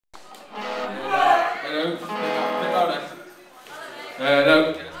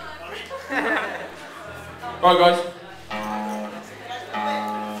Right, guys.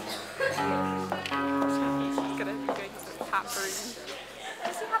 He's gonna be going to the tap room.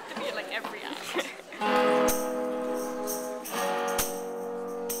 Does he have to be in like every act?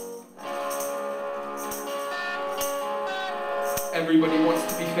 Everybody wants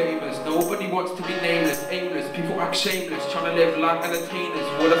to be famous, nobody wants to be nameless, aimless. People act shameless, trying to live like entertainers.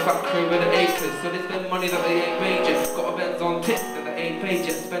 What a fat crew with the acres, so they spend money that they ain't major. Got a Benz on tip that they ain't paid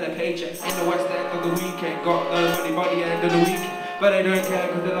yet. Spend a paycheck in the West End of the weekend. Got no money by the end of the week, but they don't care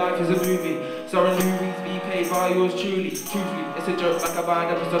because their life is a movie. Starring movies be paid by yours truly. Truthfully, it's a joke like a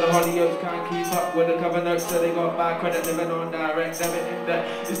bad episode of Hollyoaks. Can't keep up with the cover notes, so they got bad credit living on direct debit in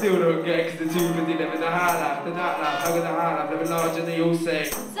debt. You still don't get because they're too busy living the high life, the night life, hugging the high life, living large and they all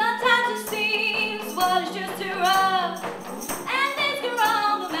say sometimes it seems what is just too rough, and things go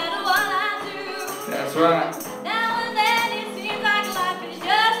wrong no matter what I do. that's right. Now and then it seems like life is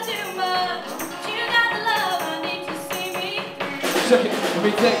just too much. You got the love I need to see me. Check it, let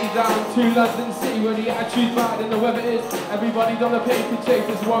me take you down to London City where the attitude's bad and the weather is. Everybody's on a paper chase,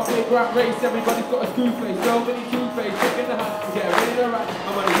 it's one big rat race. Everybody's got a screw face, nobody two-face. Chicken the hunt, get ready to run.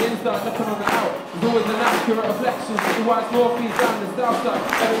 I'm on the inside, looking on the out. There's always an accurate reflection. The white northeast down the south side.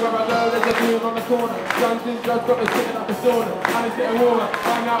 Everywhere I go, there's a view on the corner. Guns and drugs got me sitting up a sauna. And it's getting warmer,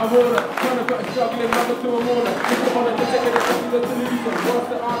 I'm out of order. Trying to put a struggling mother to a mourner. Just come on and take it to the solution. What's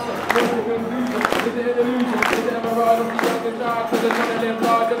the answer? What's the conclusion? Is it an illusion? Is it a mirage on the younger side? Cause they're trying to live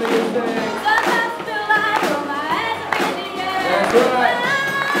large and they're saying Sometimes I feel like all my hands are in the air. that's right.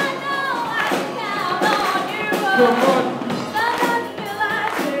 I know I can count on you. Come on. Sometimes I feel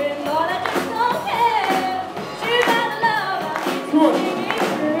like saying, Lord, I just don't care. You got the love I need to Come on. see me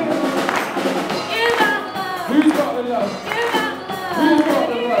through. You got the love. Who's got the love? You got the love. Who's got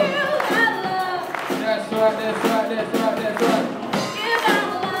the love? You got the love. That's right, that's right, that's right, that's right. You got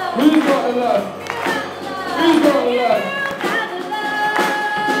the love. Who's got the love? You got the love. Who's got the love? You got the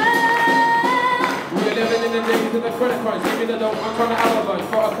love. We're living in the days of the credit cards. Give me the dope, I'm trying to alibi.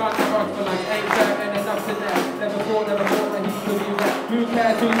 But I can't never ask for like ain't there and there's nothing there. Never thought that he could be there. Who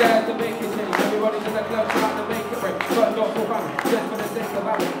cares who dares to make it change? Everybody's in the club trying to make it break. But not for fun, just for the sake of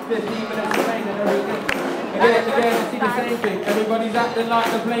having 15 minutes of pain and everything. Again, I see the same thing. Everybody's acting like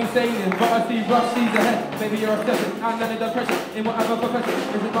they're plain sailing, but I see rough seas ahead. Maybe you're obsessing, I'm under the pressure in whatever profession.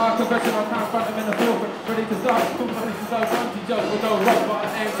 Is it my confession? I can't front them in the forefront. Ready to start, come ready to start. Country joke with no rock, but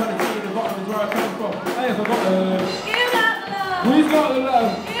I ain't trying to see the bottom is where I come from. I ain't forgotten. You got the love. Who's got the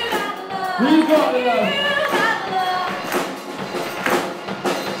love? You got the love. Who's got the love? You got the love.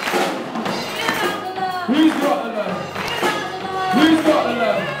 You got the love. Who's got the love? You got the love. Who's got the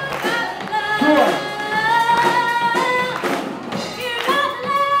love?